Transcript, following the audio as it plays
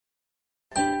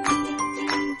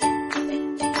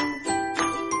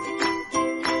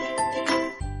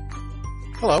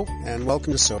Hello, and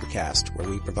welcome to Sobercast, where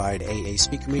we provide AA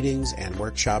speaker meetings and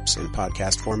workshops in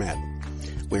podcast format.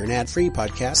 We're an ad-free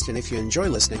podcast, and if you enjoy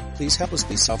listening, please help us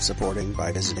be self-supporting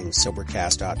by visiting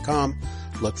Sobercast.com,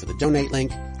 look for the donate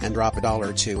link, and drop $1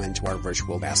 or $2 into our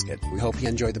virtual basket. We hope you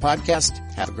enjoy the podcast.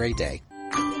 Have a great day.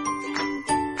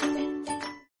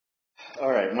 All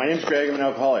right, my name's Greg. I'm an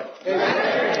alcoholic.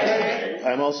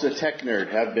 I'm also a tech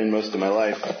nerd, have been most of my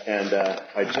life, and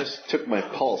I just took my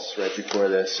pulse right before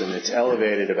this, and it's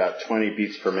elevated about 20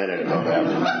 beats per minute above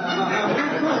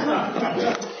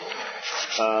average.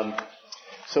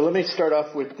 So let me start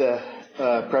off with the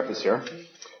preface here.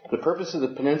 The purpose of the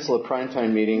Peninsula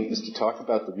Primetime meeting is to talk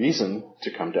about the reason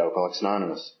to come to Alcoholics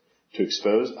Anonymous, to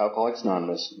expose Alcoholics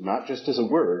Anonymous not just as a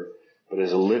word, but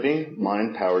as a living,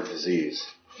 mind-powered disease,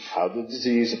 how the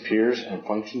disease appears and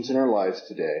functions in our lives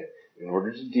today, in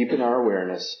order to deepen our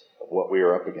awareness of what we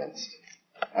are up against.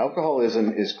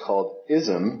 Alcoholism is called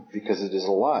ism because it is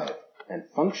alive and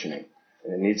functioning,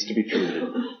 and it needs to be treated.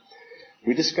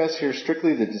 We discuss here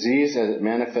strictly the disease as it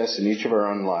manifests in each of our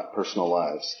own personal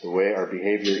lives, the way our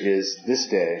behavior is this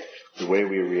day, the way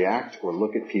we react or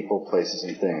look at people, places,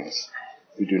 and things.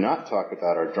 We do not talk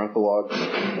about our drunkalogue,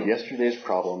 yesterday's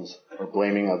problems, or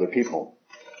blaming other people.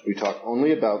 We talk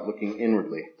only about looking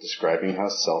inwardly, describing how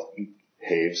self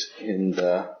behaves in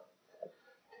the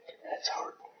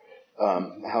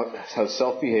how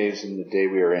self behaves in the day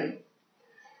we are in.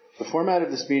 The format of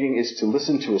this meeting is to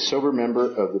listen to a sober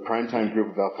member of the Primetime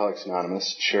group of Alcoholics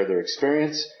Anonymous share their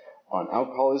experience on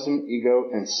alcoholism,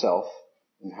 ego, and self,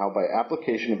 and how by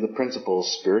application of the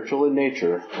principles spiritual in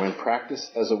nature, when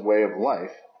practiced as a way of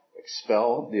life,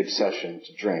 expel the obsession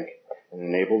to drink and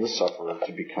enable the sufferer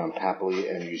to become happily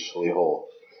and usefully whole.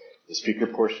 The speaker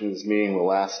portion of this meeting will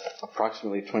last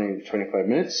approximately 20 to 25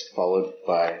 minutes, followed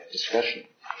by discussion.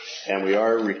 And we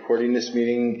are recording this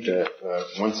meeting.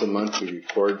 Once a month we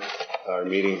record our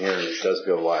meeting here, and it does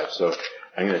go live. So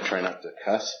I'm going to try not to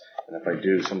cuss, and if I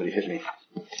do, somebody hit me.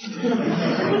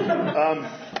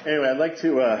 Anyway, I'd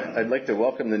like to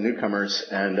welcome the newcomers,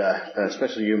 and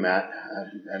especially you, Matt.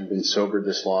 I've been sober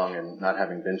this long, and not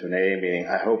having been to an AA meeting,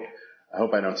 I hope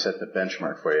I don't set the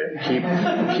benchmark for you.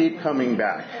 Keep coming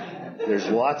back. There's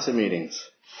lots of meetings.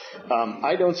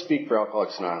 I don't speak for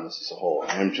Alcoholics Anonymous as a whole.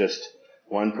 I'm just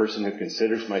one person who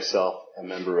considers myself a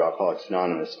member of Alcoholics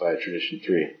Anonymous via Tradition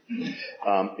 3.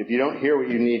 If you don't hear what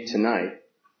you need tonight,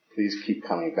 please keep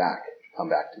coming back. Come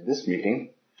back to this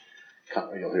meeting.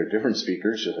 You'll hear different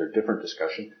speakers. You'll hear different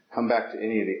discussion. Come back to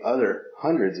any of the other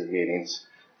hundreds of meetings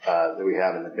that we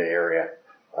have in the Bay Area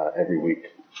every week.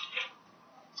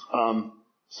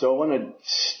 So I want to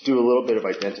do a little bit of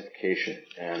identification,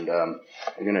 and I'm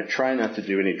going to try not to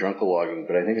do any drunkalogging,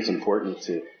 but I think it's important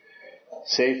to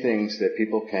say things that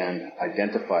people can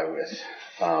identify with,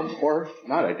 or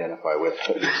not identify with.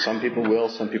 Some people will,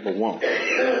 some people won't.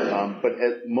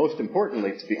 But most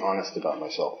importantly, to be honest about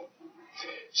myself.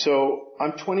 So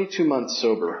I'm 22 months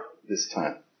sober this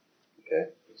time.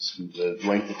 Okay, it's the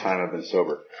length of time I've been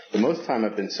sober. The most time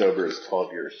I've been sober is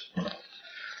 12 years.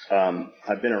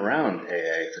 I've been around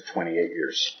AA for 28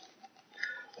 years.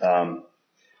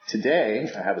 Today,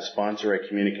 I have a sponsor I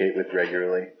communicate with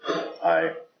regularly.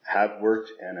 I have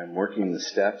worked and I'm working the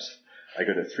steps. I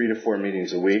go to 3 to 4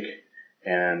 meetings a week,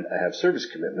 and I have service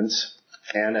commitments,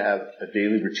 and I have a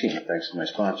daily routine, thanks to my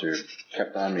sponsor who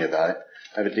kept on me about it.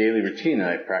 I have a daily routine that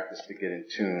I practice to get in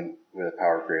tune with a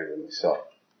power greater than myself.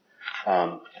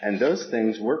 And those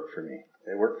things work for me.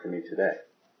 They work for me today.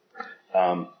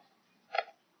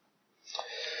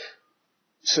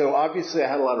 So obviously I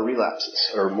had a lot of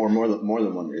relapses, or more than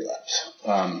one relapse.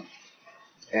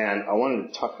 And I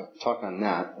wanted to talk on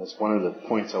that. That's one of the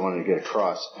points I wanted to get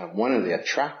across. And one of the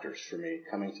attractors for me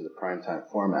coming to the Primetime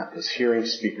format is hearing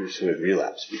speakers who had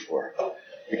relapsed before.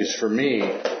 Because for me,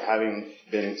 having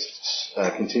been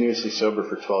continuously sober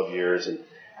for 12 years and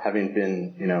having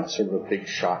been, sort of a big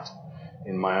shot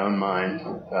in my own mind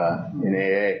in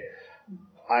AA,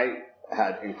 I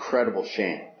had incredible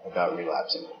shame about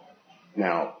relapsing.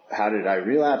 Now, how did I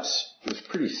relapse? It was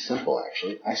pretty simple,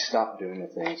 actually. I stopped doing the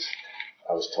things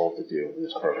I was told to do in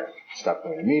this program. Stopped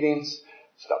going to meetings,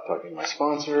 stopped talking to my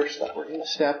sponsor, stopped working the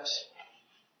steps.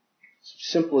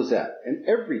 Simple as that. And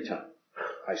every time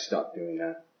I stopped doing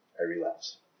that, I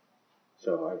relapsed.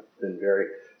 So I've been very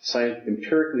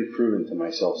empirically proven to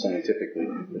myself scientifically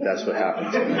that that's what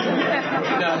happens.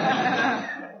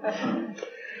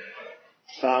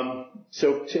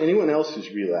 So to anyone else who's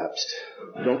relapsed,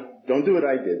 don't do what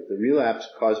I did. The relapse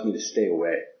caused me to stay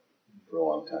away for a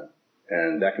long time,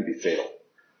 and that can be fatal.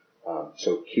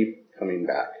 So keep coming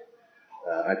back.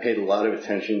 I paid a lot of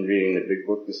attention reading the big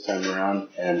book this time around,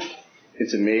 and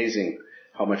it's amazing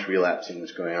how much relapsing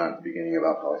was going on at the beginning of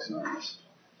Alcoholics Anonymous.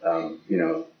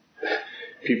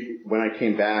 People, when I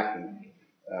came back, and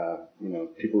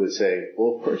people would say,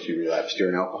 "Well, of course you relapsed. You're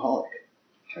an alcoholic,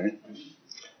 right?"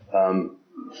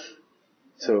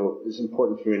 So it's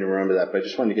important for me to remember that. But I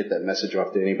just wanted to get that message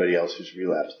off to anybody else who's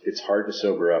relapsed. It's hard to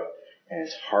sober up, and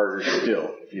it's harder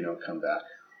still if you don't come back.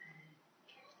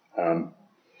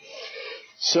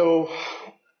 So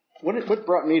what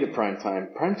brought me to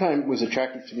Primetime? Primetime was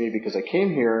attractive to me because I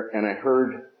came here and I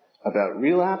heard about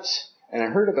relapse, and I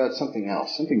heard about something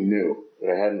else, something new that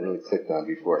I hadn't really clicked on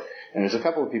before. And there's a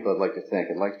couple of people I'd like to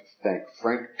thank. I'd like to thank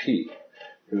Frank P.,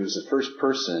 who was the first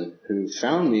person who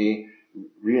found me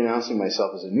re-announcing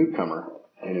myself as a newcomer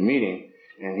in a meeting,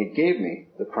 and he gave me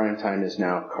the Primetime Is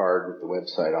Now card with the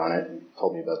website on it and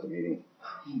told me about the meeting.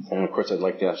 And of course I'd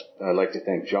like to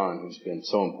thank John, who's been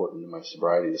so important in my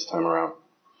sobriety this time around.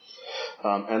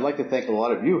 I'd like to thank a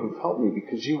lot of you who've helped me,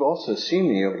 because you've also seen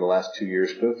me over the last 2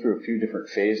 years go through a few different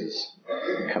phases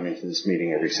coming to this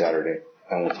meeting every Saturday.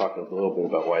 And we'll talk a little bit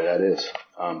about why that is.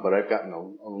 But I've gotten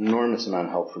an enormous amount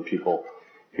of help from people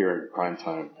here at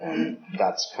Primetime, and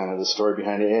that's kind of the story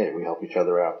behind AA. We help each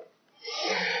other out.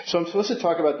 So I'm supposed to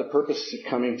talk about the purpose of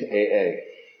coming to AA.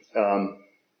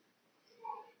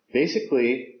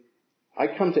 Basically, I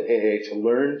come to AA to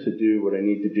learn to do what I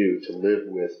need to do to live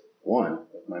with one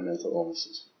of my mental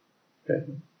illnesses. Okay?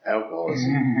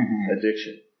 Alcoholism,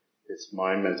 addiction. It's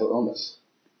my mental illness.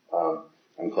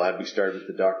 I'm glad we started with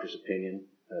the doctor's opinion,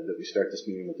 that we start this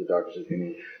meeting with the doctor's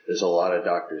opinion. There's a lot of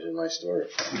doctors in my story.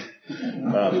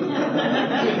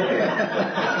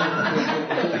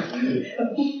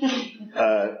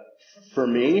 For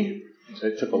me,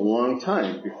 it took a long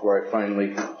time before I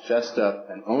finally fessed up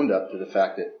and owned up to the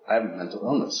fact that I have a mental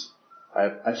illness.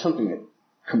 I have something that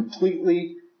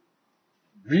completely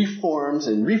reforms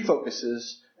and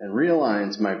refocuses and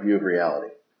realigns my view of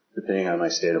reality, depending on my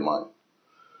state of mind.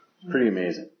 It's pretty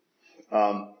amazing.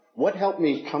 What helped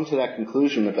me come to that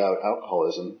conclusion about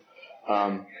alcoholism?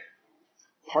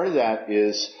 Part of that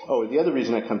is, the other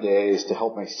reason I come to AA is to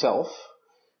help myself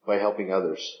by helping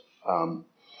others,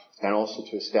 and also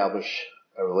to establish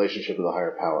a relationship with a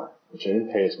higher power, which I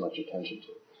didn't pay as much attention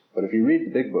to. But if you read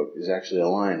the big book, there's actually a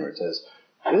line where it says,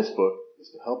 this book is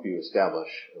to help you establish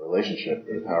a relationship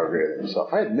with a power greater than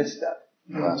yourself. I had missed that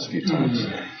the last few times.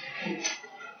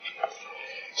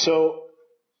 So,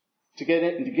 to get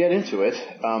into it,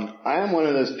 I am one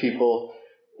of those people,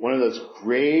 one of those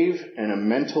grave and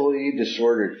mentally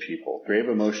disordered people, grave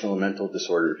emotional and mental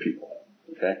disordered people.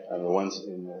 Okay, I'm the ones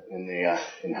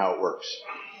in how it works.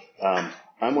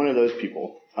 I'm one of those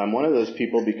people. I'm one of those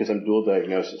people because I'm dual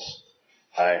diagnosis.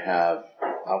 I have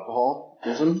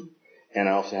alcoholism, and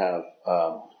I also have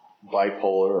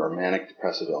bipolar or manic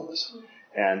depressive illness.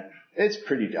 And it's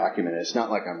pretty documented. It's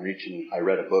not like I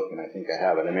read a book and I think I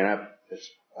have it. I mean, I've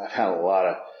had a lot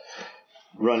of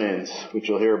run-ins, which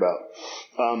you'll hear about.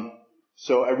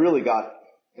 So I really got it.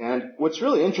 And what's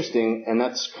really interesting, and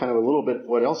that's kind of a little bit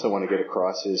what else I want to get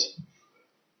across, is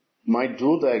my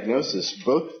dual diagnosis,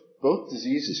 both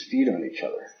diseases feed on each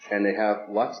other, and they have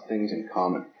lots of things in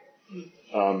common.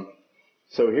 And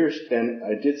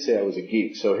I did say I was a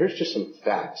geek, so here's just some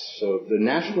facts. So the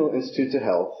National Institutes of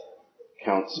Health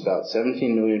counts about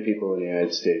 17 million people in the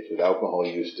United States with alcohol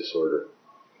use disorder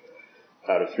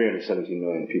out of 317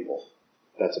 million people.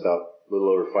 That's about a little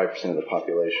over 5% of the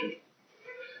population.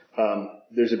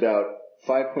 There's about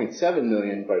 5.7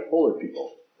 million bipolar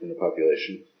people in the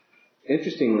population.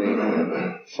 Interestingly,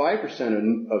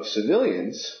 5% of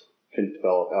civilians can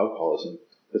develop alcoholism,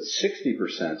 but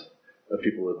 60% of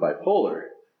people with bipolar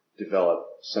develop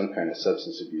some kind of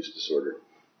substance abuse disorder.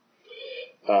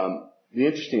 The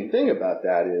interesting thing about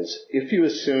that is, if you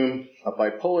assume a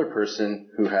bipolar person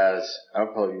who has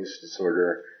alcohol use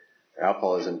disorder, or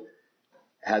alcoholism,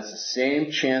 has the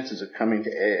same chances of coming to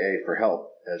AA for help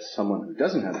as someone who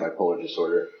doesn't have bipolar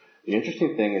disorder, the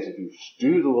interesting thing is if you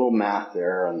do the little math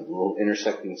there on the little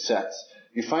intersecting sets,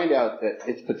 you find out that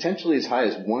it's potentially as high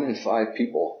as 1 in 5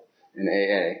 people in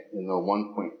AA, in the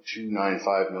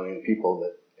 1.295 million people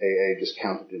that AA just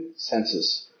counted in its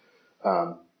census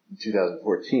in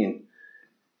 2014,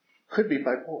 could be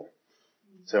bipolar.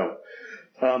 So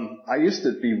I used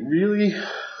to be really,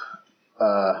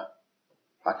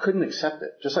 I couldn't accept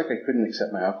it, just like I couldn't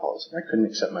accept my alcoholism. I couldn't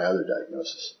accept my other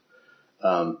diagnosis.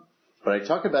 But I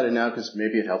talk about it now because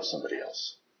maybe it helps somebody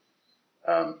else.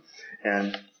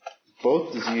 And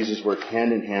both diseases work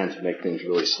hand in hand to make things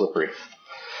really slippery.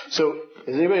 So,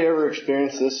 has anybody ever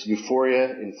experienced this?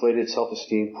 Euphoria, inflated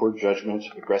self-esteem, poor judgment,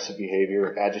 aggressive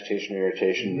behavior, agitation,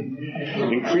 irritation,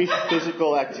 increased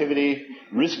physical activity,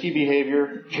 risky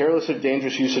behavior, careless or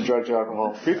dangerous use of drugs or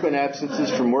alcohol, frequent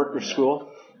absences from work or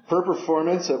school, poor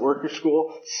performance at work or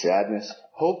school, sadness,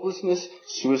 hopelessness,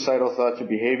 suicidal thoughts or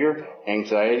behavior,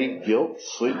 anxiety, guilt,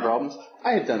 sleep problems.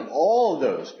 I had done all of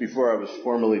those before I was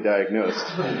formally diagnosed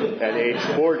at age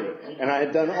 40. And I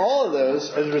had done all of those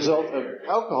as a result of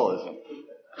alcoholism.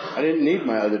 I didn't need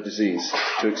my other disease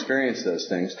to experience those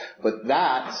things, but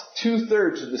that's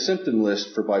 2/3 of the symptom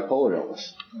list for bipolar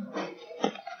illness.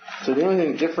 So the only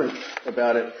thing different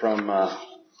about it from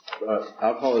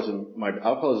alcoholism from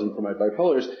my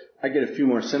bipolar is I get a few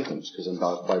more symptoms because I'm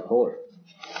bipolar.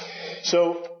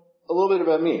 So a little bit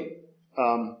about me,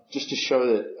 just to show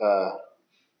that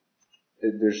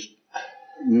there's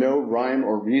no rhyme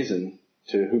or reason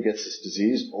to who gets this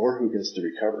disease or who gets to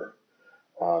recover.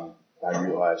 I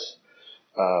realize.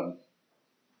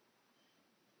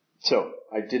 So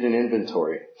I did an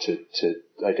inventory to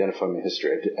identify my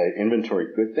history. I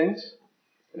inventoried good things,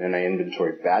 and then I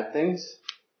inventoried bad things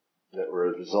that were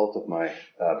a result of my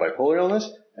bipolar illness,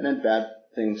 and then bad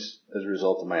things as a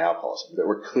result of my alcoholism that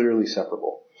were clearly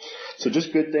separable. So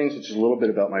just good things, which is a little bit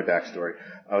about my backstory.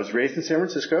 I was raised in San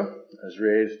Francisco. I was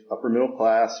raised upper middle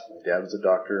class. My dad was a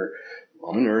doctor,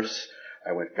 mom a nurse.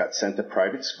 I got sent to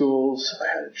private schools. I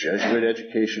had a Jesuit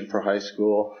education for high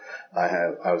school.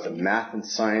 I was a math and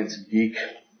science geek.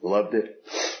 Loved it.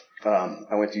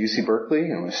 I went to UC Berkeley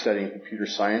and was studying computer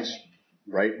science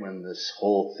right when this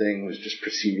whole thing was just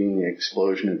preceding the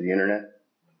explosion of the internet.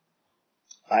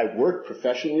 I worked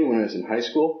professionally when I was in high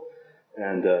school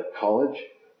and college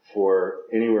for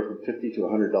anywhere from $50 to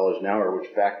 $100 an hour,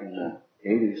 which back in the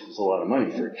 80s was a lot of money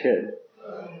for a kid.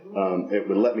 It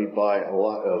would let me buy a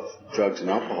lot of drugs and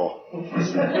alcohol.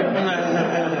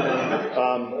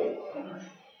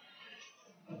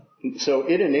 So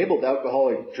it enabled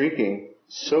alcoholic drinking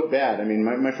so bad. I mean,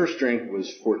 my first drink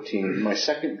was 14. My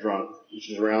second drunk, which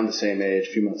was around the same age,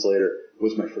 a few months later,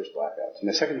 was my first blackout. So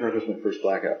my second drunk was my first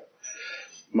blackout.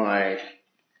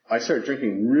 I started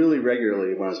drinking really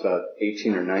regularly when I was about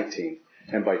 18 or 19.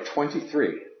 And by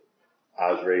 23,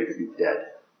 I was ready to be dead.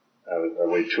 I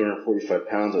weighed 245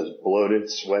 pounds. I was bloated,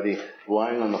 sweaty,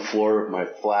 lying on the floor of my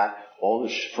flat. All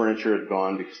the furniture had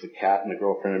gone because the cat and the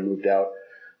girlfriend had moved out.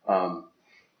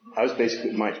 I was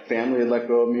basically, my family had let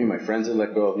go of me. My friends had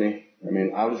let go of me. I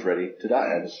mean, I was ready to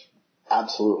die. I was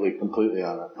absolutely, completely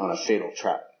on a fatal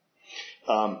track.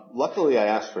 Luckily, I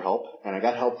asked for help, and I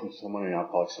got help from someone in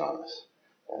Alcoholics Anonymous.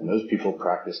 And those people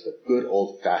practiced a good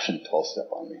old-fashioned 12-step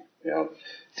on me. You know,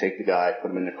 take the guy,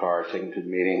 put him in the car, take him to the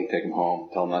meeting, take him home,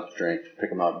 tell him not to drink, pick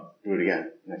him up, do it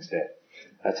again next day.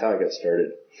 That's how I got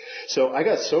started. So I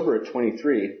got sober at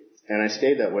 23, and I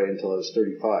stayed that way until I was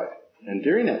 35. And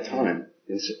during that time,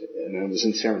 and I was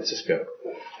in San Francisco,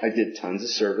 I did tons of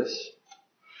service.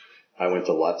 I went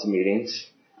to lots of meetings.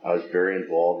 I was very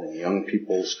involved in young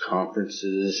people's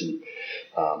conferences, and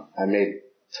I made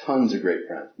tons of great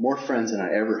friends. More friends than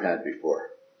I ever had before.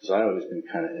 Because I'd always been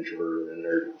kind of introverted and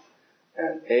nerd.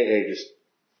 And AA just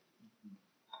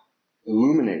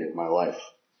illuminated my life.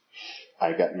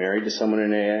 I got married to someone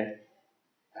in AA.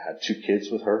 I had 2 kids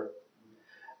with her.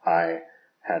 I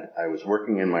was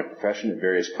working in my profession at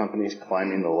various companies,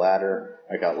 climbing the ladder.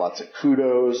 I got lots of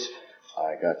kudos.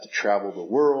 I got to travel the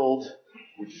world,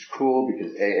 which is cool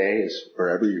because AA is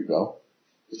wherever you go.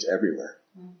 It's everywhere.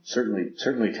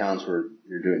 Certainly towns where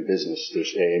you're doing business,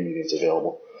 there's AA meetings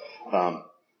available.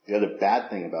 The other bad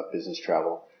thing about business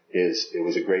travel is it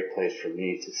was a great place for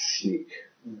me to sneak.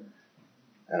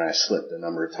 And I slipped a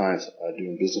number of times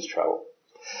doing business travel.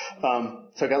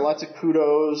 So I got lots of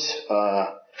kudos.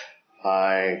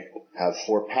 I have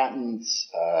 4 patents.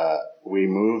 We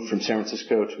moved from San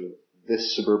Francisco to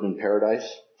this suburban paradise.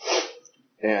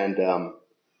 And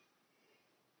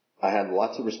I had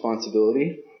lots of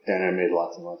responsibility, and I made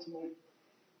lots and lots of money.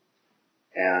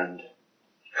 And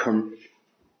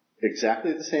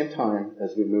exactly at the same time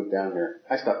as we moved down here,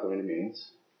 I stopped going to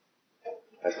meetings.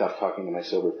 I stopped talking to my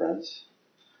sober friends.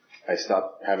 I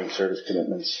stopped having service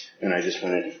commitments, and I just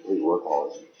went into complete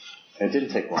workaholism. And it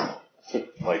didn't take long. It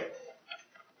took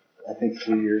I think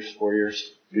 3 years, 4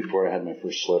 years before I had my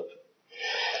first slip.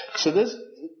 So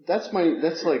that's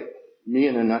like me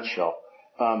in a nutshell.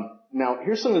 Now,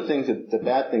 here's some of the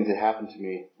bad things that happened to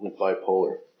me with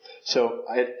bipolar. So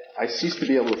I ceased to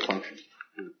be able to function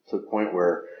to the point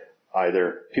where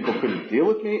either people couldn't deal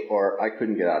with me or I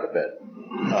couldn't get out of bed.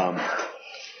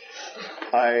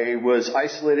 I was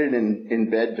isolated in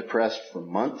bed, depressed for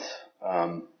months.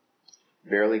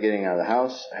 barely getting out of the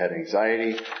house. I had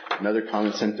anxiety. Another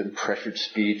common symptom, pressured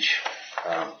speech,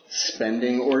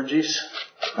 spending orgies.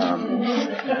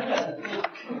 I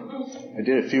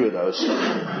did a few of those.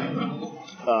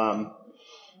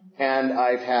 And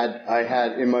I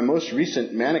had in my most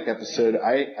recent manic episode,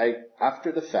 I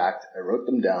after the fact, I wrote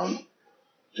them down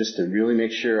just to really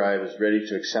make sure I was ready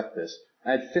to accept this.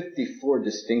 I had 54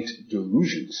 distinct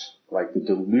delusions, like the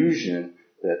delusion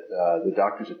that the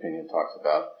doctor's opinion talks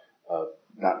about, of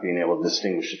not being able to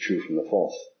distinguish the true from the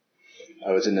false.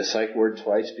 I was in the psych ward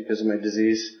twice because of my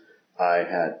disease. I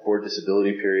had 4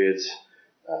 disability periods,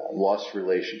 lost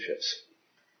relationships.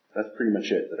 That's pretty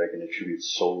much it that I can attribute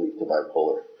solely to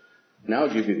bipolar. Now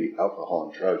I'll give you the alcohol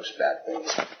and drugs bad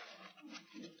things.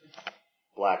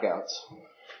 Blackouts,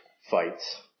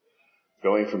 fights,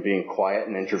 going from being quiet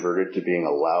and introverted to being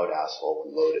a loud asshole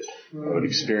when loaded. I would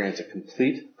experience a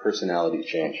complete personality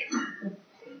change.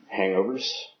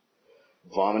 Hangovers,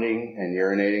 vomiting and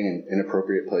urinating in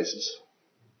inappropriate places.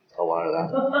 A lot of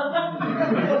that.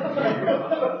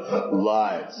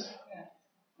 Lies.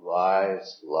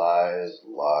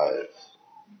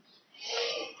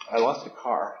 I lost a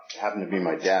car. It happened to be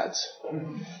my dad's.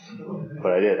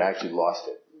 But I did. I actually lost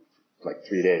it. Like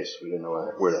 3 days. We didn't know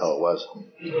where the hell it was.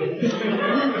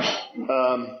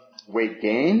 Weight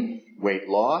gain, weight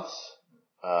loss.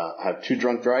 I have 2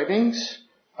 drunk drivings.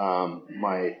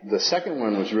 The second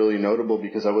one was really notable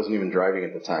because I wasn't even driving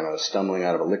at the time. I was stumbling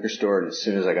out of a liquor store, and as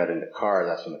soon as I got in the car,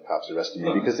 that's when the cops arrested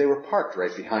me because they were parked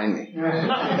right behind me.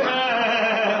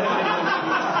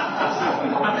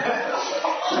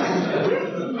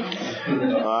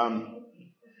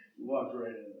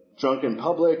 Drunk in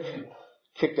public,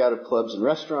 kicked out of clubs and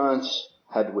restaurants,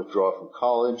 had to withdraw from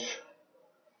college.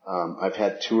 I've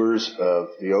had tours of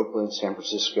the Oakland, San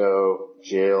Francisco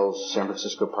jails, San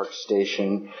Francisco Park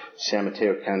Station, San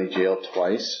Mateo County Jail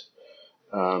twice.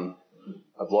 I've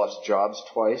lost jobs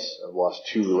twice. I've lost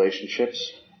 2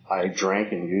 relationships. I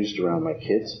drank and used around my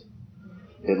kids.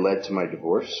 It led to my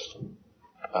divorce.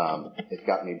 It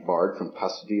got me barred from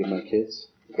custody of my kids.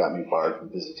 It got me barred from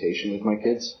visitation with my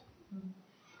kids.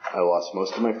 I lost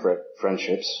most of my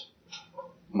friendships.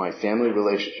 My family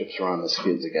relationships are on the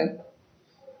skids again.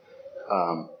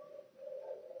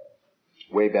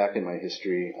 Way back in my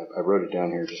history, I wrote it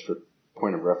down here just for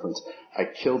point of reference. I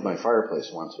killed my fireplace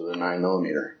once with a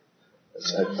 9mm.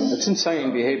 It's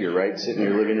insane behavior, right? Sit in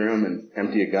your living room and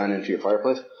empty a gun into your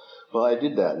fireplace. Well, I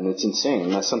did that, and it's insane.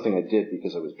 And that's something I did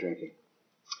because I was drinking.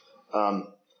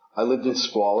 I lived in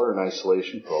squalor and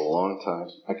isolation for a long time.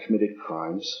 I committed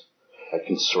crimes. I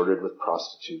consorted with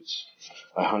prostitutes.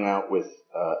 I hung out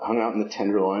in the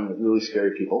Tenderloin with really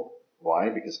scary people. Why?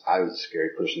 Because I was a scary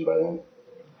person by then.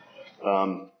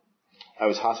 I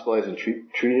was hospitalized and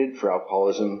treated for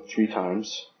alcoholism 3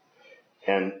 times.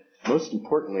 And most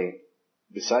importantly,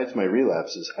 besides my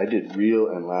relapses, I did real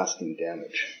and lasting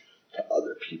damage to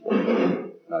other people,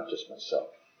 not just myself.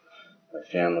 My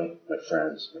family, my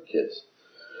friends, my kids.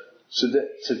 So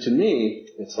to me,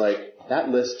 it's like that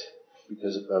list,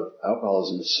 because of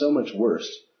alcoholism, is so much worse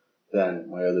than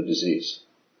my other disease.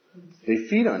 They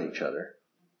feed on each other.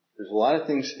 There's a lot of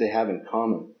things they have in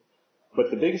common. But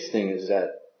the biggest thing is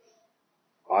that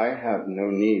I have no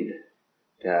need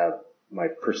to have my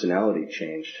personality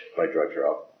changed by drugs or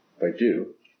alcohol. If I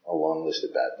do, a long list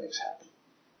of bad things happen.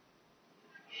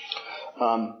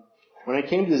 When I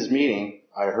came to this meeting,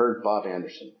 I heard Bob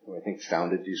Anderson, who I think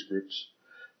founded these groups.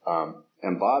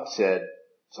 And Bob said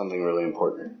something really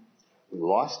important. We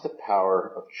lost the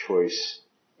power of choice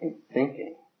in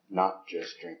thinking, not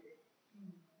just drinking.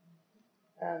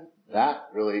 And that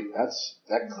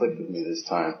clicked with me this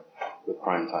time with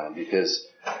Prime Time, because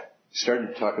I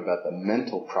started to talk about the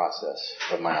mental process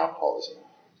of my alcoholism.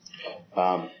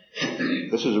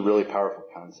 This was a really powerful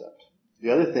concept. The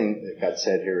other thing that got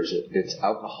said here is that it's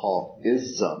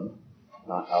alcoholism,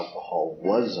 not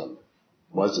alcoholism.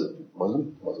 Wasn't.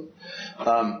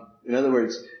 In other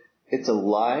words, it's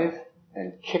alive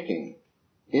and kicking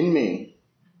in me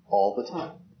all the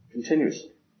time,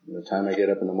 continuously. From the time I get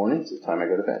up in the morning to the time I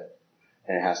go to bed.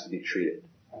 And it has to be treated.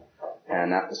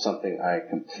 And that was something I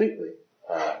completely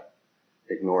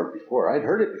ignored before. I'd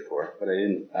heard it before, but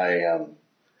I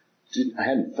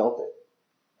hadn't felt it.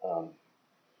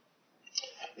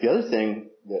 The other thing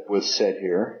that was said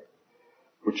here,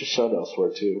 which is said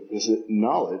elsewhere too, is that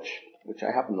knowledge, which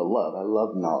I happen to love. I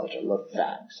love knowledge. I love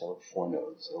facts. I love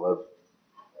formulas. I love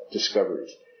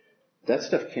discoveries. That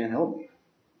stuff can't help me.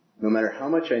 No matter how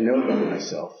much I know about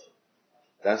myself,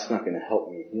 that's not going to help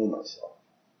me heal myself.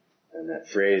 And that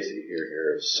phrase that you hear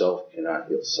here is self cannot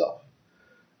heal self.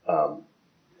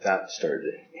 That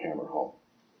started to hammer home.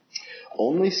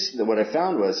 what I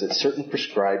found was that certain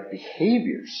prescribed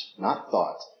behaviors, not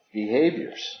thoughts,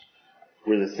 behaviors,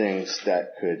 were the things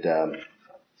that could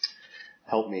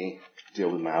help me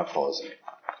deal with my alcoholism.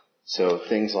 So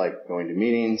things like going to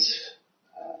meetings,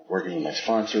 working with my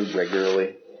sponsor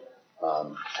regularly,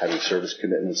 having service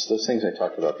commitments, those things I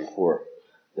talked about before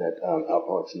that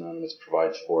Alcoholics Anonymous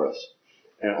provides for us.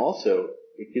 And also,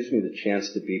 it gives me the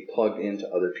chance to be plugged into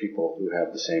other people who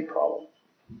have the same problem,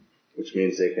 which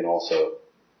means they can also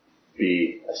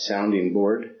be a sounding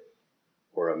board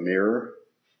or a mirror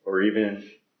or even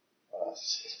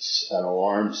an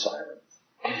alarm siren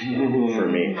for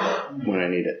me when I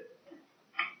need it.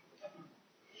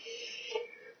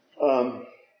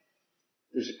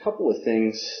 There's a couple of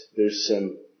things. There's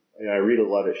some, I read a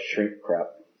lot of shrink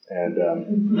crap, and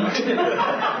and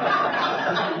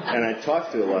I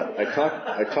talk to a lot. I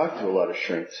talk to a lot of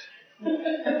shrinks,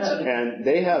 and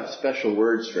they have special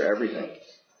words for everything.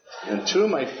 And two of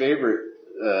my favorite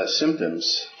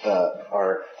symptoms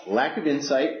are lack of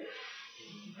insight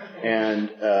and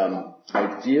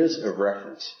ideas of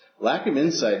reference. Lack of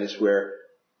insight is where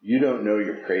you don't know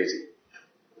you're crazy.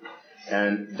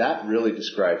 And that really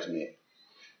describes me.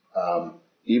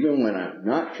 Even when I'm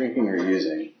not drinking or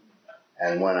using,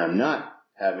 and when I'm not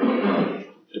having a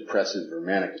depressive or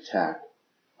manic attack,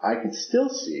 I can still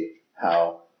see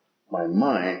how my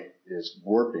mind is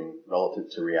warping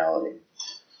relative to reality.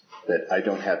 That I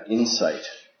don't have insight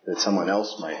that someone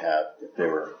else might have if they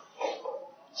were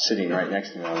sitting right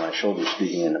next to me on my shoulder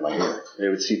speaking into my ear. They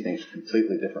would see things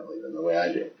completely differently than the way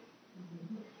I do.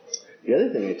 The other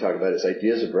thing they talk about is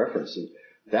ideas of reference, and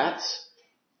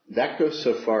that goes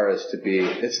so far as to be,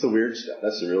 it's the weird stuff.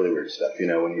 That's the really weird stuff. You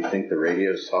know, when you think the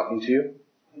radio is talking to you,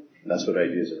 that's what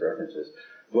ideas of reference is.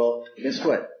 Well, guess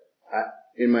what?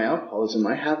 In my alcoholism,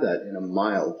 I have that in a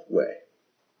mild way.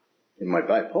 In my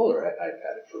bipolar, I've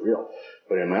had it for real.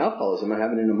 But in my alcoholism, I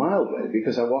have it in a mild way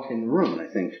because I walk in the room and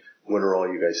I think, what are all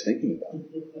you guys thinking about?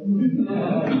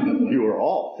 You are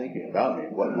all thinking about me.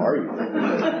 What are you thinking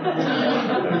about?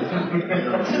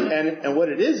 And what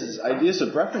it is ideas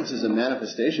of reference is a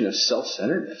manifestation of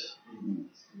self-centeredness.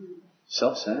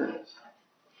 Self-centeredness.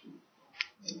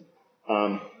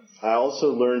 I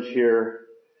also learned here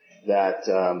that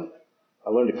I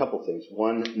learned a couple things.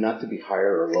 One, not to be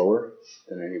higher or lower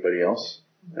than anybody else.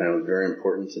 And it was very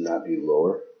important to not be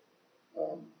lower.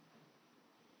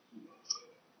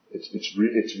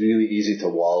 It's really easy to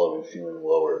wallow in feeling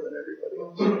lower than everybody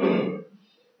else.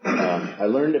 I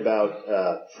learned about,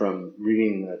 from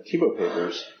reading Thibault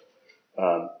papers,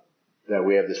 that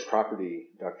we have this property.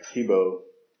 Dr. Thibault,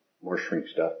 more shrink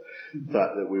stuff,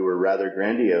 thought that we were rather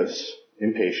grandiose,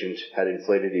 impatient, had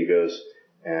inflated egos,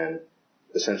 and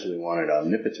essentially wanted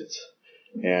omnipotence.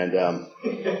 And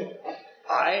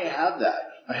I have that.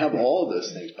 I have all of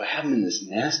those things, but I have them in this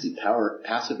nasty,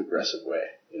 passive-aggressive way,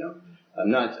 you know. I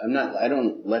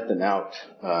don't let them out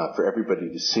for everybody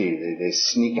to see. They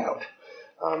sneak out.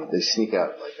 They sneak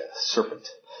out like a serpent.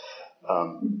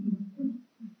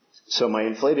 So my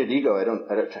inflated ego, I don't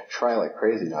try like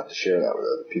crazy not to share that with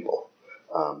other people.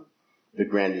 The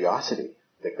grandiosity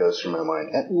that goes through my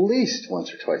mind at least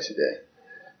once or twice a day.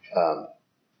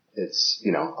 It's,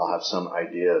 you know, I'll have some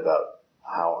idea about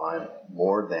how I'm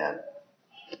more than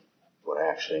what I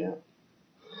actually am.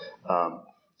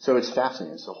 So it's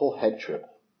fascinating. It's a whole head trip.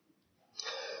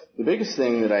 The biggest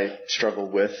thing that I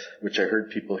struggled with, which I heard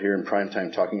people here in prime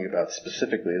time talking about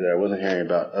specifically that I wasn't hearing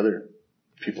about other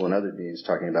people in other meetings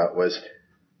talking about, was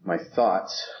my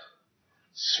thoughts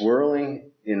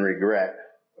swirling in regret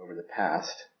over the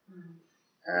past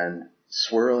and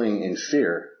swirling in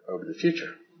fear over the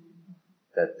future.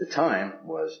 That the time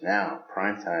was now.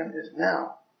 Prime time is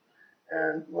now.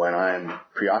 And when I'm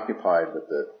preoccupied with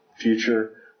the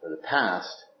future or the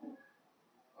past,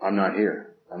 I'm not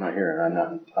here. I'm not here, and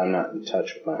I'm not in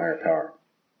touch with my higher power.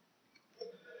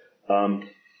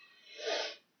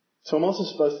 So I'm also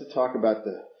supposed to talk about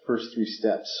the first 3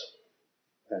 steps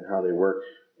and how they work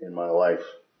in my life.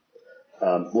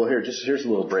 Well, here's a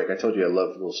little break. I told you I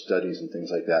love little studies and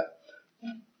things like that.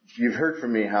 You've heard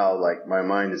from me how, like, my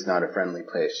mind is not a friendly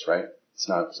place, right? It's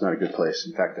not a good place.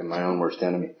 In fact, I'm my own worst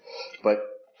enemy. But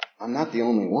I'm not the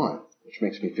only one, which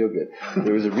makes me feel good.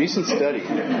 There was a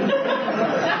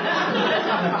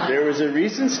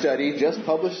recent study just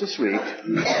published this week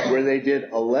where they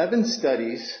did 11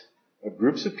 studies of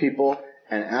groups of people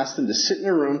and asked them to sit in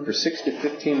a room for 6 to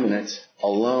 15 minutes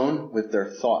alone with their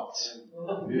thoughts.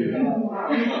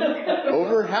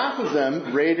 Over half of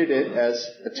them rated it as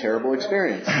a terrible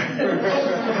experience.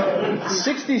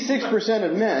 66%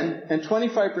 of men and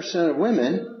 25% of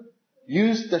women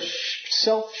used the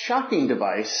self-shocking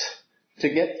device to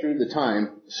get through the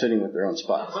time sitting with their own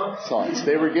thoughts.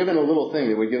 They were given a little thing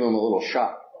that would give them a little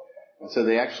shock. And so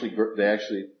they actually took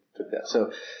that.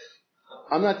 So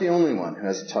I'm not the only one who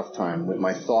has a tough time with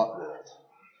my thought world.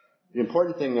 The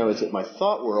important thing, though, is that my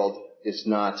thought world is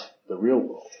not the real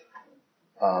world.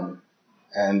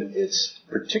 And it's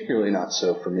particularly not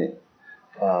so for me.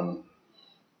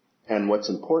 And what's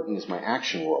important is my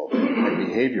action world, my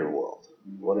behavior world,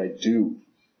 what I do.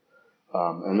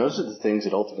 And those are the things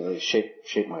that ultimately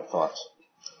shape my thoughts.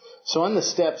 So on the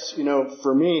steps,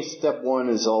 for me, step 1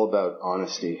 is all about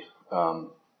honesty.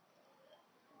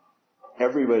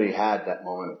 Everybody had that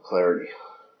moment of clarity,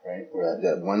 right? Where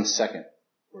that 1 second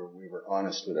where we were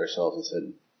honest with ourselves and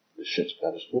said,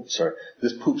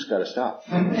 this poop's got to stop.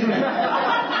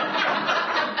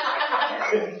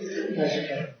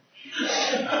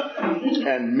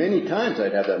 And many times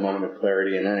I'd have that moment of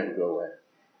clarity and then it would go away.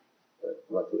 But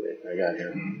luckily I got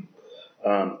here.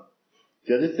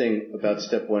 The other thing about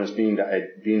step 1 is being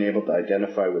able to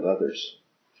identify with others.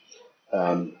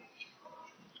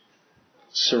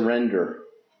 Surrender.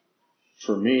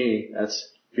 For me,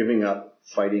 that's giving up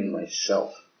fighting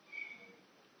myself.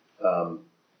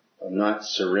 I'm not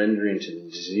surrendering to the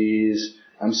disease.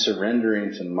 I'm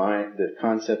surrendering to the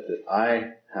concept that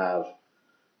I have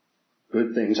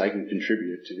good things I can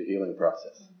contribute to the healing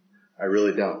process. I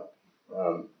really don't.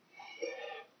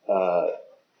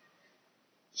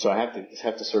 So I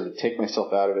have to sort of take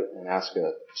myself out of it and ask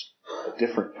a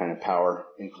different kind of power,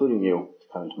 including you, to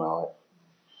come into my life.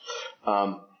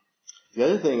 The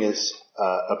other thing is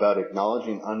about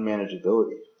acknowledging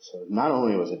unmanageability. So not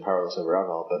only was I powerless over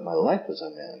alcohol, but my life was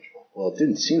unmanageable. Well, it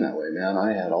didn't seem that way, man.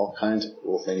 I had all kinds of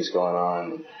cool things going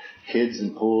on, and kids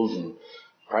and pools and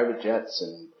private jets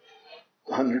and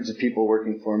hundreds of people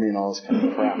working for me and all this kind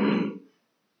of crap.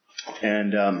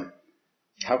 And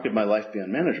how could my life be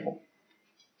unmanageable?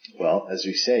 Well, as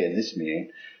we say in this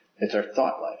meeting, it's our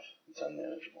thought life that's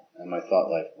unmanageable. And my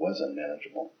thought life was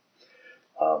unmanageable.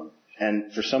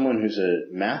 And for someone who's a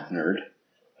math nerd,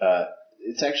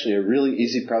 it's actually a really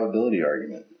easy probability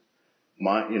argument.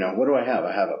 What do I have?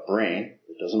 I have a brain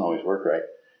that doesn't always work right.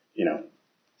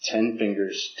 10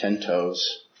 fingers, 10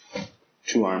 toes,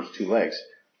 2 arms, 2 legs.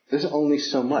 There's only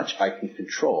so much I can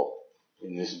control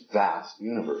in this vast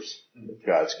universe that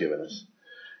God's given us.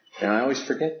 And I always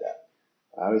forget that.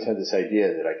 I always had this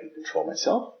idea that I can control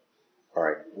myself.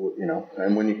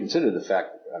 And when you consider the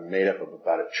fact that I'm made up of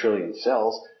about 1 trillion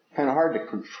cells, kind of hard to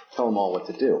tell them all what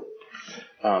to do.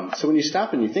 So when you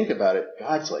stop and you think about it,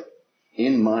 God's like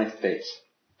in my face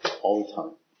all the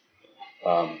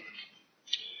time.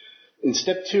 In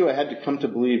step 2, I had to come to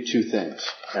believe 2 things.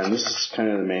 And this is kind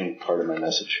of the main part of my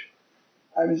message.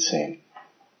 I'm insane.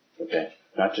 Okay?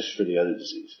 Not just for the other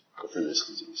disease, but for this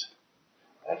disease.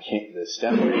 The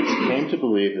step came to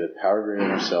believe that a power greater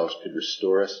than ourselves could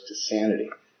restore us to sanity.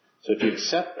 So if you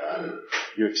accept that,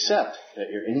 you accept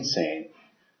that you're insane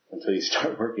until you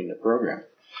start working the program.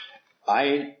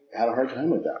 I had a hard time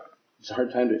with that. It's a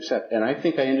hard time to accept. And I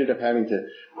think I ended up having to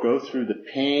go through the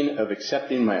pain of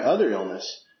accepting my other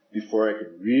illness before I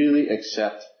could really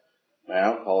accept my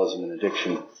alcoholism and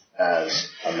addiction as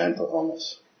a mental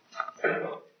illness.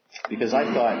 Because I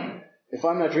thought, if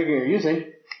I'm not drinking or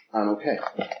using, I'm okay.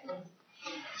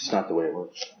 It's not the way it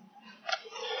works.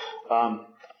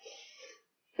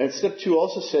 And step 2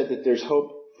 also said that there's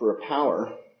hope for a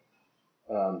power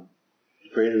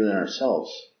greater than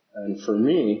ourselves. And for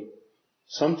me,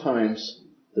 sometimes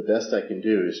the best I can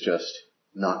do is just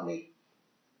not me.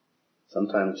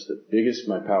 Sometimes the biggest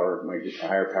my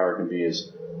higher power can be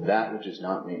is that which is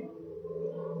not me.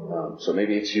 So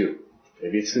maybe it's you.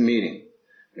 Maybe it's the meeting.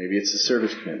 Maybe it's the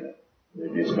service commitment.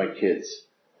 Maybe it's my kids.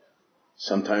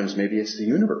 Sometimes maybe it's the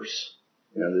universe.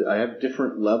 I have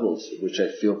different levels at which I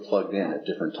feel plugged in at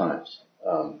different times.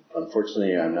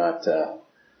 Unfortunately, I'm not.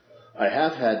 I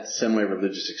have had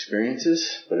semi-religious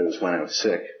experiences, but it was when I was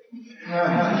sick.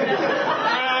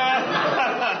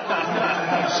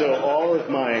 So all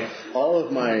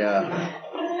of my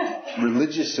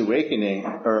religious awakening,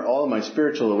 or all of my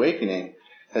spiritual awakening,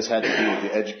 has had to do with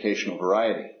the educational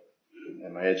variety.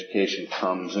 And my education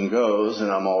comes and goes, and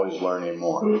I'm always learning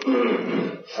more.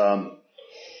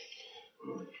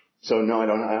 So no, I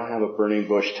don't have a burning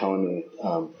bush telling me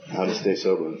how to stay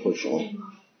sober, unfortunately.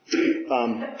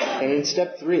 And in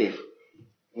step 3,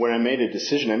 when I made a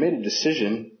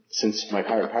decision, since my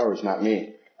higher power is not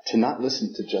me, to not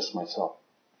listen to just myself.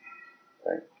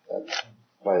 Right?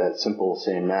 By that simple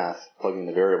same math, plugging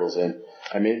the variables in,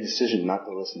 I made a decision not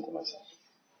to listen to myself.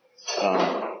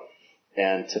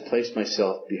 And to place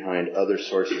myself behind other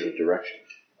sources of direction.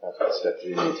 That's what step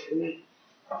 3 means for me.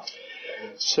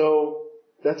 So,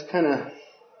 that's kind of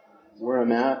where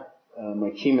I'm at.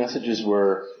 My key messages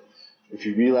were, if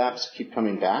you relapse, keep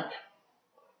coming back.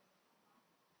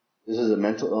 This is a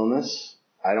mental illness.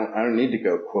 I don't need to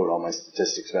go quote all my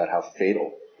statistics about how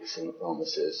fatal this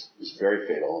illness is. It's very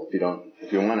fatal.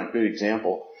 If you want a good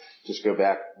example, just go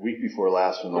back week before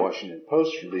last when the Washington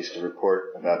Post released a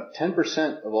report about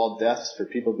 10% of all deaths for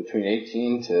people between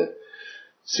 18 to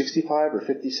 65 or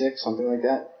 56, something like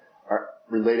that, are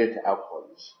related to alcohol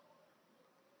use.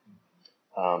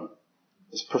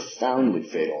 It's profoundly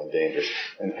fatal and dangerous.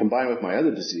 And combined with my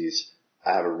other disease,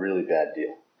 I have a really bad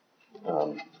deal.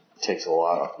 It takes a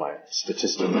lot off my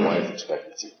statistical life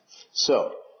expectancy.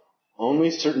 So,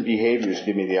 only certain behaviors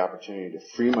give me the opportunity to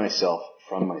free myself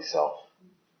from myself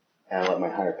and let my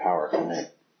higher power come in.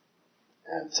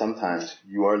 And sometimes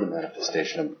you are the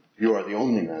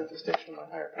only manifestation of my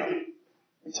higher power.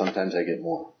 And sometimes I get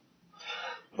more.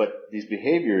 But these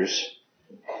behaviors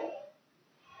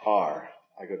are,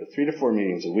 I go to 3 to 4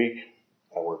 meetings a week.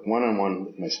 I work one-on-one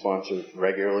with my sponsor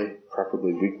regularly,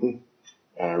 preferably weekly.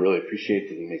 And I really appreciate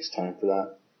that he makes time for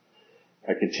that.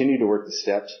 I continue to work the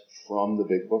steps from the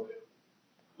Big Book.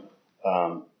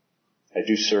 I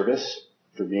do service.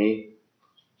 For me,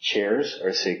 chairs are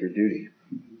a sacred duty.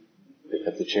 Pick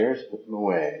up the chairs, put them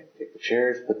away. Take the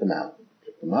chairs, put them out.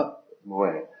 Pick them up, put them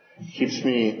away. Keeps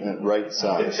me at right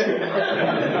size.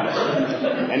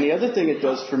 And the other thing it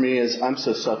does for me is I'm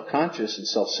so self-conscious and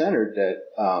self-centered that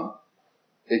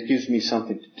it gives me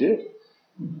something to do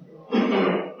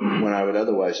when I would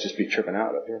otherwise just be tripping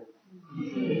out up here.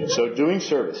 So doing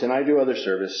service, and I do other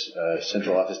service,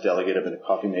 central office delegate, I've been a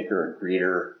coffee maker, a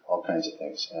greeter, all kinds of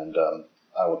things, and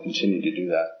I will continue to do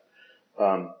that.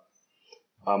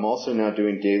 I'm also now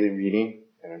doing daily reading,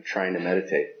 and I'm trying to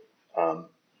meditate. I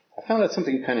found out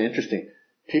something kind of interesting.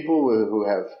 People who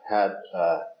have had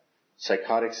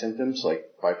psychotic symptoms,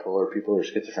 like bipolar people or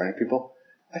schizophrenic people,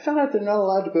 I found out they're not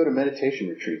allowed to go to meditation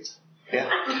retreats. Yeah.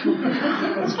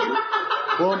 That's true.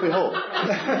 Lo and behold.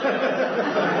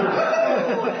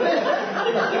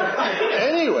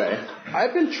 Anyway,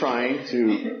 I've been trying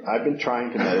to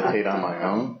meditate on my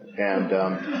own, and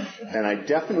I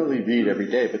definitely read every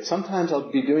day. But sometimes I'll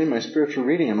be doing my spiritual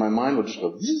reading, and my mind will just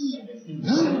go zzz,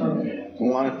 zzz. I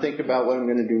want to think about what I'm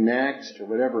going to do next or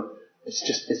whatever.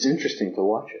 It's interesting to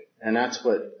watch it, and that's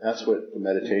what the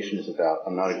meditation is about.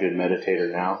 I'm not a good meditator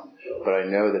now, but I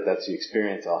know that that's the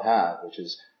experience I'll have, which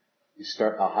is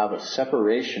I'll have a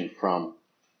separation from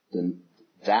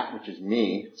that which is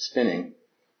me spinning,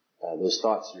 those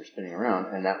thoughts that are spinning around,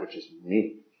 and that which is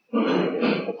me,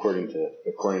 according to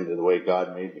the way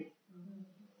God made me.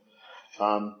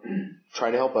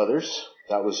 Try to help others.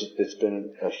 It's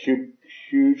been a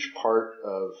huge part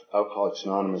of Alcoholics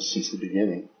Anonymous since the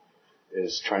beginning,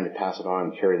 is trying to pass it on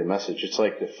and carry the message. It's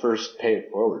like the first Pay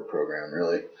It Forward program,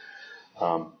 really.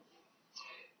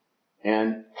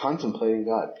 And contemplating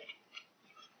God.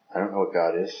 I don't know what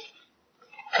God is.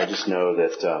 I just know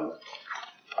that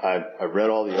I've read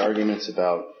all the arguments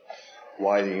about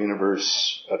why the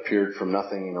universe appeared from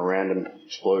nothing in a random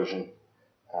explosion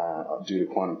due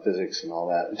to quantum physics and all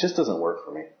that. It just doesn't work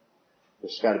for me.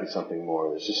 There's got to be something more.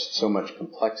 There's just so much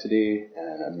complexity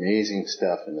and amazing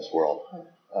stuff in this world.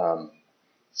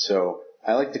 So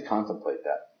I like to contemplate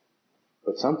that.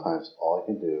 But sometimes all I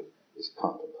can do is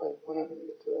contemplate when I'm going to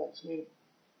get to the next meeting.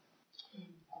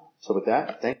 So with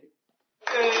that, thank you.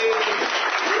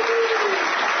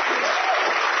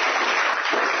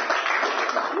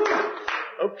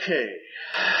 Okay.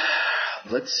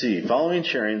 Let's see. Following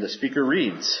sharing, the speaker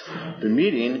reads, "The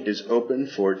meeting is open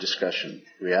for discussion.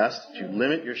 We ask that you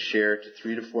limit your share to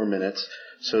 3 to 4 minutes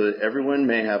so that everyone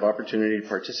may have opportunity to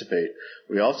participate.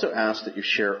 We also ask that you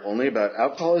share only about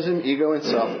alcoholism, ego, and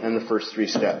self, and the first 3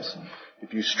 steps.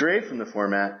 If you stray from the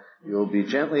format, you will be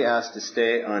gently asked to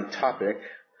stay on topic.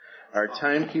 Our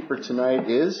timekeeper tonight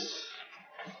is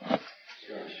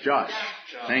Josh.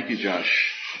 Thank you,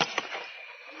 Josh.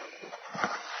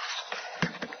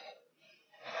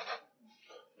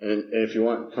 And if you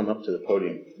want, come up to the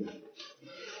podium. Isn't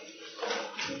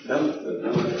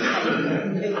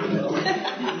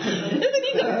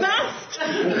he the best?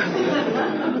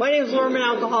 My name is Lorman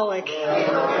Alcoholic.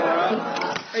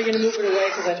 Are you going to move it away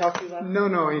because I talk too loud?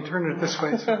 No, you turn it this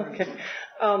way. Okay.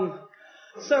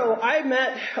 So I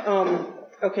met,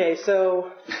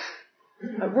 so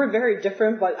we're very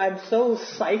different, but I'm so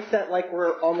psyched that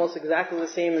we're almost exactly the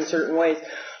same in certain ways.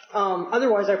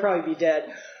 Otherwise I'd probably be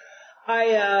dead.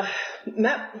 I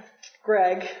met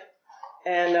Greg,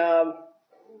 and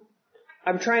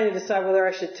I'm trying to decide whether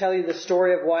I should tell you the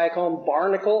story of why I call him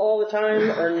Barnacle all the time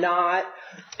or not.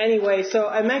 Anyway, so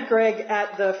I met Greg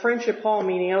at the Friendship Hall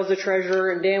meeting. I was the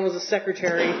treasurer and Dan was the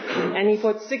secretary, and he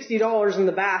put $60 in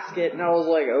the basket, and I was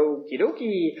like, okie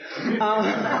dokie.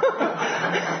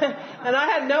 And I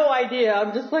had no idea.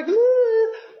 I'm just like,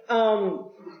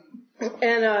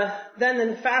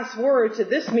 then fast forward to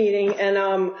this meeting, and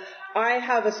I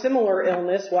have a similar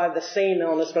illness. Well, I have the same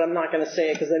illness, but I'm not going to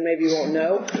say it because then maybe you won't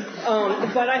know.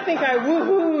 But I think I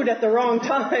woo-hooed at the wrong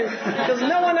time because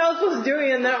no one else was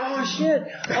doing it. Oh, shit.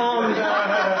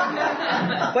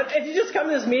 But if you just come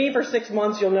to this meeting for 6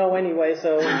 months, you'll know anyway.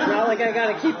 So it's not like I got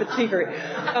to keep it secret.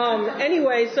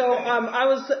 Anyway, so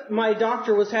my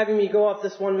doctor was having me go off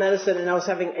this one medicine, and I was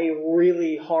having a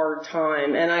really hard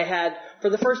time. And for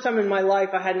the first time in my life,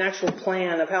 I had an actual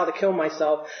plan of how to kill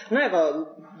myself. And I have a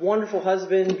wonderful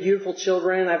husband, beautiful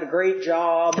children, I have a great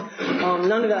job.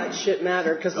 None of that shit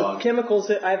mattered because the chemicals,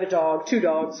 I have a dog, 2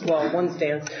 dogs, well, one's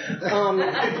Dan's.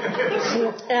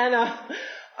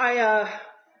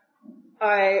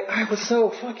 I was so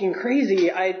fucking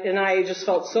crazy. I just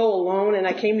felt so alone, and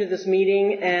I came to this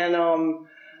meeting, and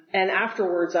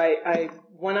afterwards I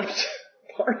went up to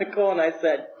Barnacle and I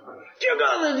said, "Do you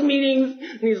go to those meetings?"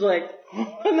 And he's like,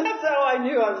 and that's how I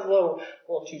knew I was a little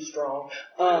too strong.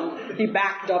 He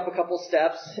backed up a couple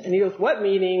steps, and he goes, "What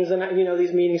meetings?" And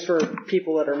these meetings for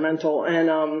people that are mental. And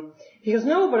he goes,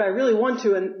 "No, but I really want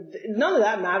to." And none of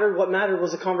that mattered. What mattered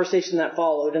was the conversation that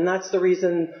followed, and that's the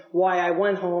reason why I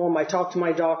went home. I talked to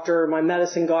my doctor. My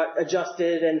medicine got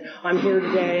adjusted, and I'm here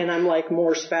today, and I'm like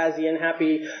more spazzy and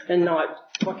happy and not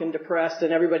fucking depressed,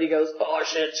 and everybody goes, "Oh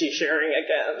shit, she's sharing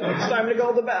again. It's time to go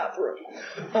to the bathroom."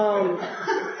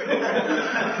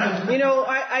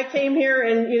 I came here,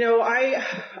 and I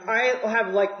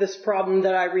have like this problem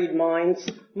that I read minds.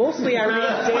 Mostly I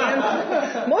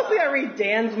read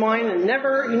Dan's mind, and he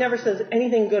never says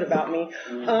anything good about me.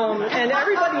 And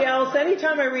everybody else,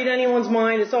 anytime I read anyone's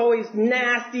mind, it's always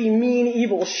nasty, mean,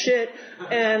 evil shit.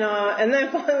 And then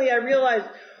finally I realized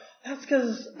that's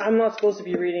because I'm not supposed to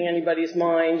be reading anybody's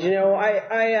mind.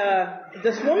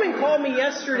 This woman called me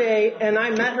yesterday, and I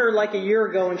met her like a year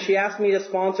ago, and she asked me to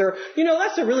sponsor.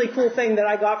 That's a really cool thing that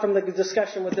I got from the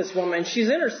discussion with this woman. She's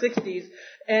in her 60s,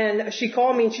 and she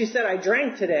called me and she said, "I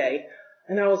drank today."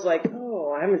 And I was like,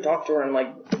 "Oh, I haven't talked to her in like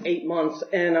 8 months."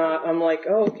 And I'm like,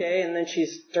 "Oh, okay." And then she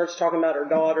starts talking about her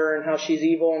daughter and how she's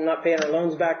evil and not paying her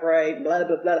loans back right, blah,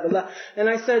 blah, blah, blah, blah. And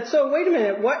I said, "So wait a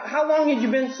minute, how long had you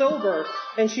been sober?"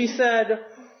 And she said,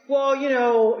 "Well,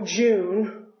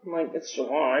 June." I'm like, "It's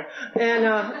July." And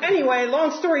anyway,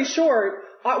 long story short,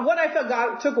 what I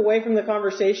took away from the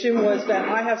conversation was that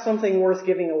I have something worth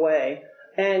giving away.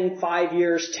 And 5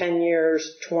 years, 10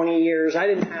 years, 20 years, I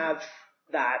didn't have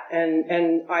that.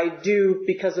 And I do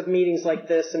because of meetings like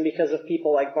this and because of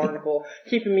people like Barnacle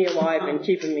keeping me alive and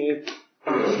keeping me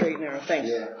on the straight and narrow. Thanks.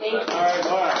 Yeah. Thank you. All right,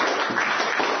 bye.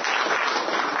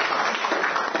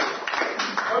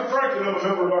 I'm Frank, and I'm a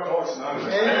member of Alcoholics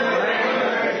Anonymous.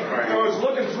 I was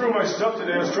looking through my stuff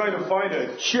today. I was trying to find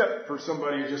a chip for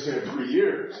somebody who just had 3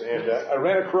 years. And I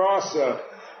ran across a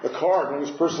card. One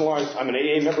was personalized. I'm an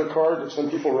AA member card that some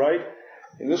people write.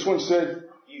 And this one said,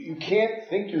 you can't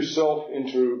think yourself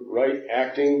into right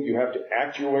acting. You have to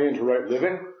act your way into right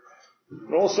living.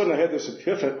 And all of a sudden I had this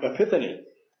epiphany.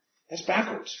 That's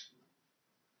backwards.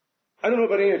 I don't know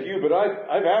about any of you, but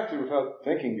I've acted without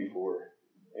thinking before.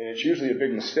 And it's usually a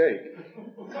big mistake.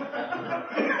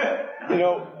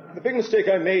 The big mistake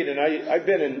I made, and I've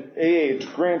been in AA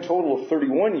a grand total of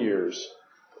 31 years,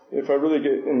 if I really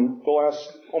get in the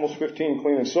last almost 15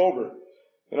 clean and sober.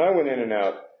 And I went in and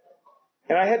out.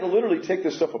 And I had to literally take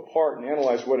this stuff apart and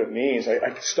analyze what it means.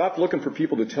 I stopped looking for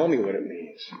people to tell me what it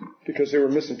means because they were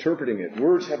misinterpreting it.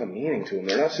 Words have a meaning to them.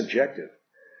 They're not subjective.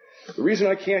 The reason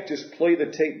I can't just play the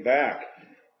tape back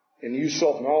and use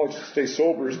self-knowledge to stay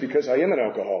sober is because I am an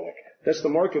alcoholic. That's the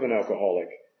mark of an alcoholic.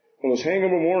 On those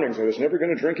hangover mornings, I was never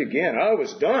going to drink again. I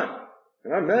was done.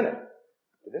 And I meant it.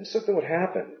 But then something would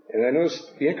happen. And I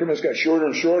noticed the increments got shorter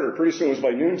and shorter. Pretty soon it was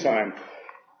by noontime.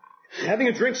 Having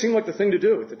a drink seemed like the thing to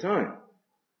do at the time.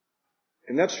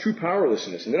 And that's true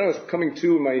powerlessness. And then I was coming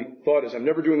to, and my thought is, I'm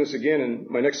never doing this again. And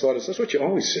my next thought is, that's what you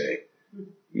always say.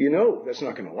 That's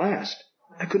not going to last.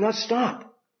 I could not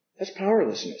stop. That's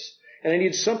powerlessness. And I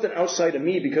needed something outside of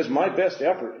me because my best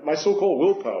effort, my so-called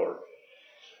willpower,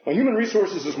 my human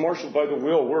resources as marshaled by the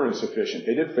will were insufficient.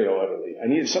 They did fail utterly. I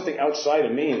needed something outside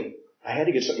of me. I had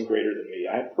to get something greater than me.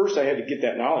 First I had to get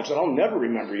that knowledge that I'll never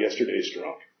remember yesterday's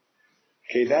drunk.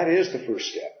 Okay, that is the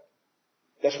first step.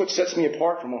 That's what sets me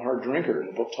apart from a hard drinker, and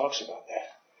the book talks about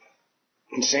that.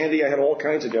 Insanity, I had all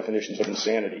kinds of definitions of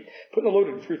insanity. Putting a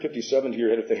loaded .357 to your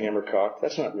head with the hammer cocked,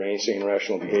 that's not insane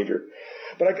rational behavior.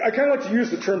 But I kind of like to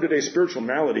use the term today, spiritual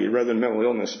malady, rather than mental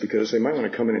illness, because they might want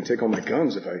to come in and take all my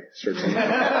guns if I start saying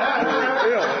that.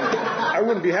 I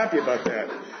wouldn't be happy about that.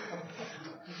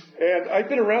 And I've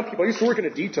been around people. I used to work in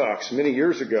a detox many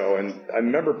years ago, and I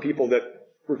remember people that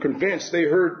were convinced they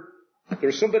heard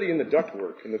there's somebody in the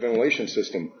ductwork, in the ventilation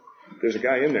system. There's a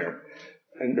guy in there.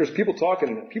 And there's people who talk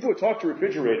to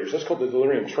refrigerators. That's called the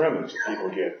delirium tremens that people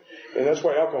get. And that's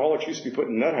why alcoholics used to be put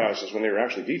in nut houses when they were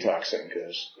actually detoxing,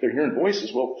 because they're hearing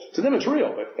voices. Well, to them it's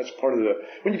real, but that's part of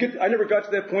I never got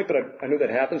to that point, but I know that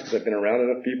happens because I've been around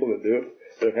enough people that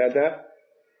have had that.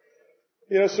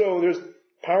 So there's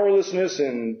powerlessness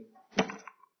and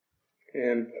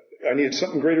I needed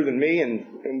something greater than me,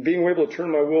 and being able to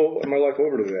turn my will and my life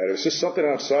over to that. It was just something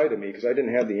outside of me because I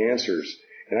didn't have the answers.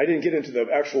 And I didn't get into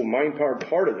the actual mind-powered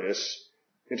part of this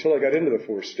until I got into the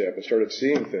fourth step and started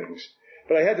seeing things.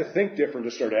 But I had to think different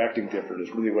to start acting different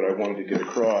is really what I wanted to get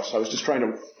across. I was just trying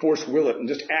to force will it and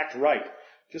just act right.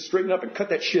 Just straighten up and cut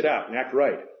that shit out and act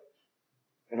right.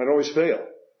 And I'd always fail.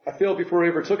 I failed before I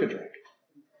ever took a drink.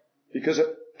 Because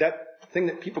that thing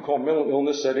that people call mental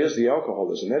illness, that is the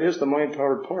alcoholism. That is the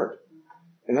mind-powered part.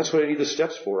 And that's what I need the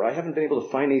steps for. I haven't been able to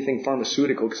find anything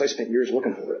pharmaceutical because I spent years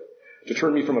looking for it, to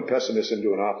turn me from a pessimist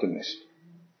into an optimist.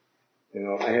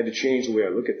 I had to change the way I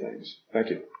look at things. Thank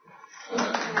you.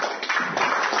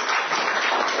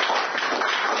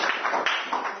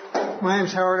 My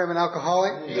name's Howard. I'm an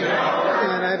alcoholic.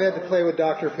 Yeah. And I've had to play with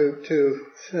Dr. Poop, too.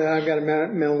 So I've got a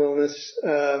mental illness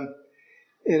on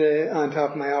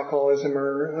top of my alcoholism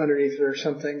or underneath it or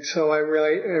something. So I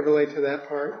relate to that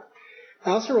part.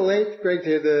 I also relate, Greg,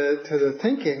 to the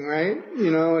thinking, right?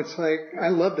 It's like I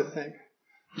love to think.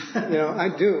 I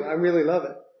do. I really love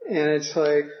it. And it's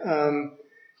like,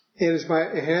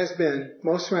 it has been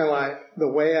most of my life the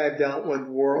way I've dealt with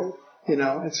the world.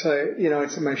 It's like,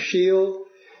 it's my shield.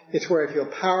 It's where I feel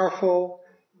powerful.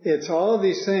 It's all of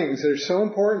these things that are so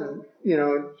important,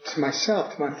 to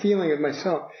myself, to my feeling of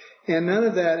myself. And none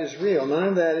of that is real. None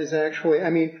of that is actually,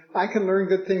 I can learn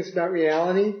good things about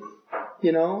reality,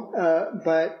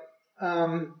 but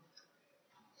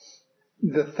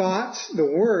the thoughts, the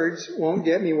words won't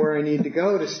get me where I need to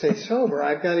go to stay sober.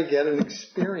 I've got to get an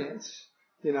experience.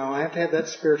 I have to have that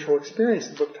spiritual experience.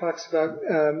 The book talks about,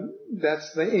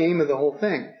 that's the aim of the whole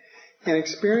thing. And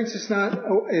experience is not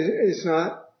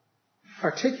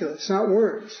articulate. It's not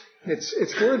words. It's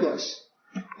wordless.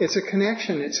 It's a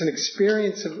connection. It's an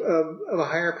experience of a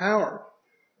higher power.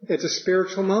 It's a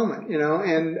spiritual moment,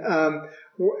 and,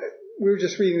 we were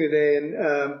just reading today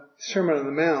in, Sermon on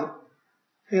the Mount,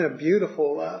 and a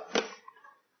beautiful,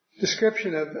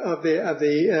 description of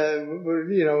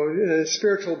the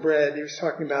spiritual bread. He was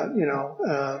talking about,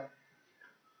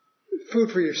 food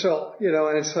for your soul,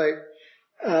 and it's like,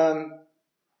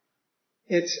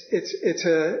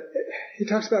 he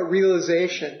talks about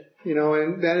realization,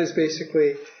 and that is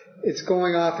basically, it's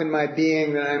going off in my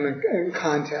being that I'm in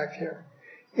contact here.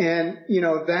 And,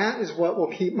 that is what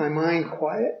will keep my mind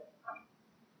quiet.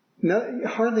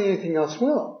 Hardly anything else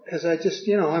will, because I just,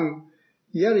 I'm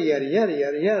yada, yada, yada,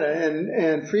 yada, yada,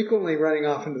 and frequently running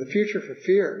off into the future for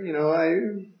fear. I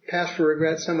pass for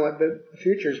regret somewhat, but the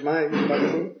future is mine.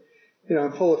 I'm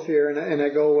full of fear, and I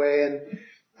go away, and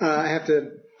I have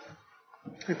to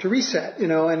reset,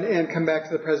 and come back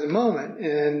to the present moment.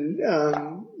 And,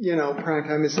 prime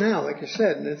time is now, like you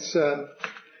said, and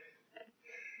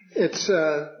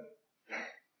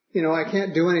I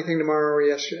can't do anything tomorrow or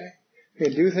yesterday. I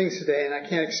can do things today, and I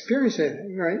can't experience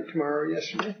anything, right, tomorrow or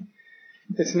yesterday.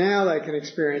 It's now that I can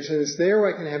experience, and it's there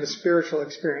where I can have a spiritual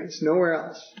experience, nowhere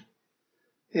else.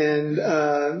 And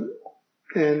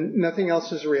nothing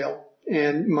else is real.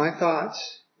 And my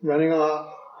thoughts running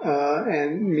off,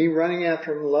 and me running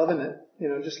after them, loving it,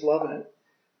 just loving it.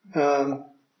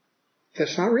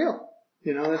 That's not real.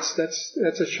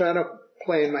 That's a shadow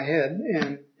play in my head,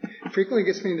 and frequently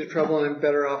gets me into trouble, and I'm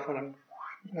better off when I'm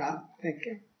not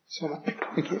thinking so much.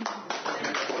 Thank you.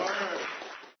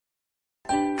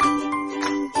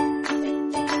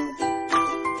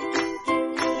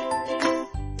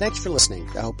 Thanks for listening.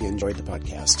 I hope you enjoyed the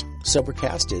podcast.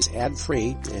 Sobercast is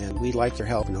ad-free, and we'd like your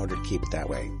help in order to keep it that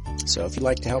way. So if you'd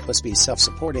like to help us be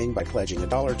self-supporting by pledging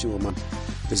 $1 or $2 a month,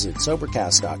 visit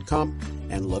Sobercast.com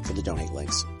and look for the donate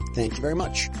links. Thank you very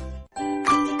much.